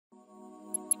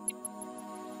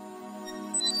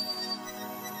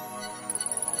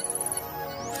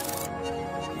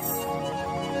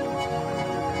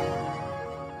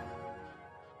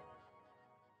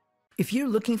If you're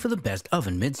looking for the best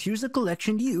oven mitts, here's a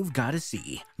collection you've got to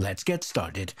see. Let's get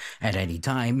started. At any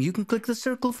time, you can click the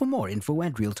circle for more info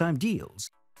and real-time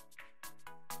deals.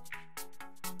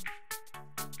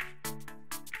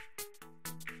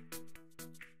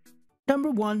 Number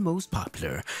 1 most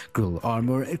popular, Grill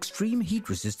Armor Extreme Heat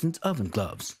Resistant Oven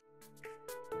Gloves.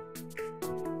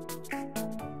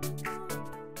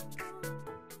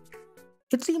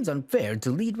 It seems unfair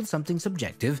to lead with something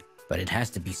subjective, but it has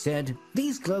to be said,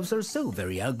 these gloves are so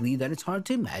very ugly that it's hard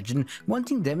to imagine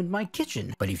wanting them in my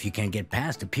kitchen. But if you can get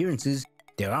past appearances,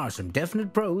 there are some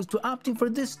definite pros to opting for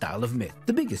this style of mitt.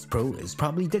 The biggest pro is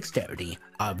probably dexterity.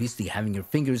 Obviously, having your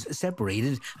fingers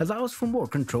separated allows for more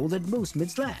control that most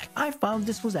mitts lack. I found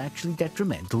this was actually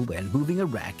detrimental when moving a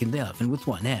rack in the oven with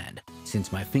one hand,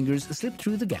 since my fingers slipped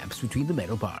through the gaps between the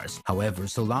metal bars. However,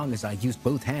 so long as I used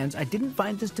both hands, I didn't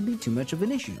find this to be too much of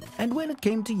an issue. And when it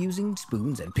came to using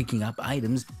spoons and picking up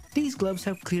items, these gloves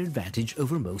have clear advantage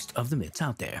over most of the mitts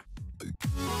out there.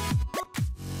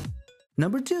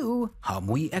 Number 2,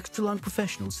 Moba Extra Long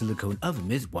Professional Silicone Oven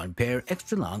Mitt 1 Pair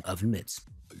Extra Long Oven Mitts.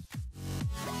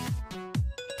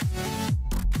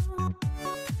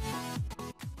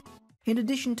 In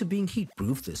addition to being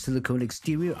heat-proof, the silicone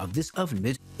exterior of this oven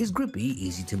mitt is grippy,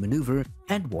 easy to maneuver,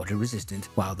 and water-resistant,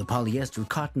 while the polyester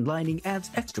cotton lining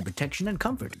adds extra protection and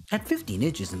comfort. At 15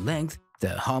 inches in length, the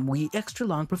Moba Extra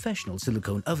Long Professional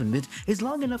Silicone Oven Mitt is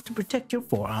long enough to protect your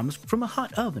forearms from a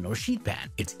hot oven or sheet pan.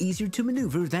 It's easier to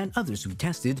maneuver than others we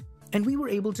tested, and we were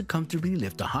able to comfortably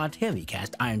lift a hot, heavy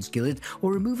cast iron skillet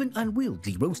or remove an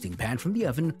unwieldy roasting pan from the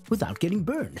oven without getting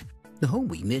burned. The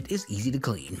Moba mitt is easy to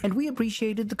clean, and we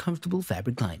appreciated the comfortable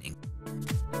fabric lining.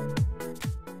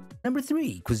 Number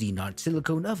 3, Cuisinart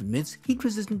Silicone Oven Mitts, heat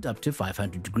resistant up to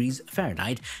 500 degrees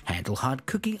Fahrenheit, handle hot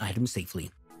cooking items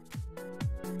safely.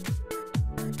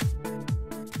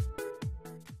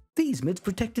 These mitts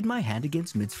protected my hand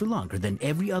against mitts for longer than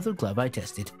every other glove I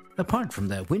tested. Apart from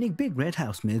the winning Big Red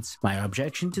House mitts, my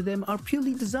objection to them are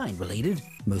purely design related.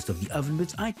 Most of the oven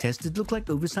mitts I tested look like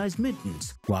oversized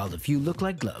mittens, while a few look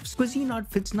like gloves. Cuisinart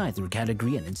fits neither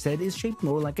category and instead is shaped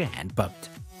more like a hand puppet,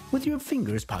 with your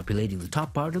fingers populating the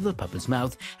top part of the puppet's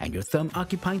mouth and your thumb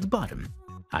occupying the bottom.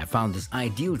 I found this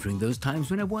ideal during those times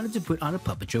when I wanted to put on a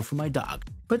puppet show for my dog,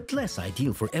 but less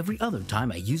ideal for every other time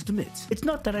I used the mitts. It's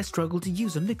not that I struggle to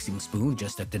use a mixing spoon,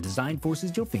 just that the design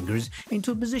forces your fingers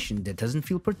into a position that doesn't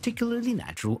feel particularly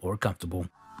natural or comfortable.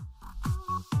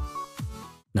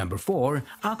 Number 4,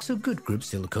 OXO Good Grip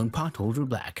Silicone Pot Holder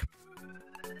Black.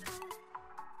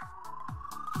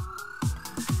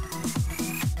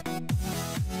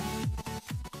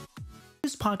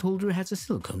 This pot holder has a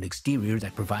silicone exterior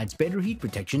that provides better heat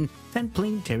protection than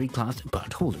plain terry cloth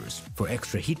pot holders. For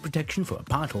extra heat protection for a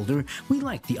pot holder, we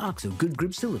like the OXO Good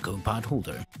Grip Silicone Pot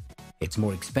Holder. It's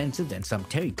more expensive than some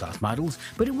terry cloth models,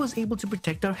 but it was able to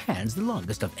protect our hands the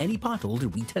longest of any pot holder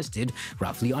we tested,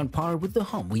 roughly on par with the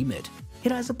Moba mitt.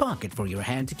 It has a pocket for your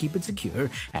hand to keep it secure,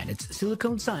 and its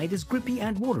silicone side is grippy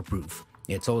and waterproof.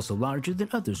 It's also larger than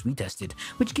others we tested,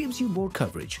 which gives you more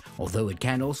coverage, although it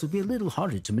can also be a little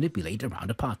harder to manipulate around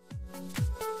a pot.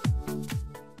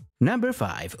 Number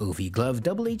 5, OV Glove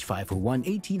HH501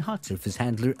 18 Hot Surface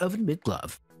Handler Oven Mitt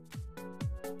Glove.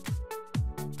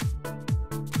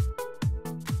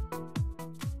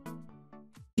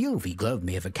 The OV Glove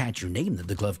may have a catchier name than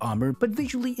the glove armor, but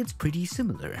visually it's pretty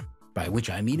similar. By which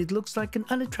I mean it looks like an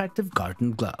unattractive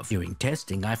garden glove. During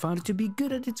testing, I found it to be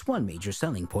good at its one major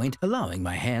selling point, allowing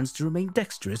my hands to remain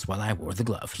dexterous while I wore the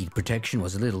glove. Heat protection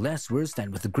was a little less worse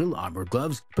than with the Grill Armor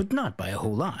gloves, but not by a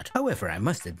whole lot. However, I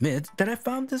must admit that I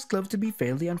found this glove to be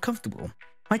fairly uncomfortable.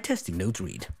 My testing notes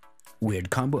read,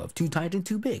 "Weird combo of too tight and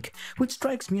too big," which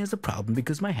strikes me as a problem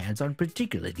because my hands aren't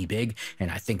particularly big, and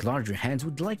I think larger hands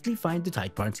would likely find the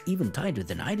tight parts even tighter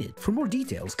than I did. For more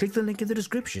details, click the link in the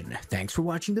description. Thanks for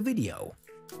watching the video.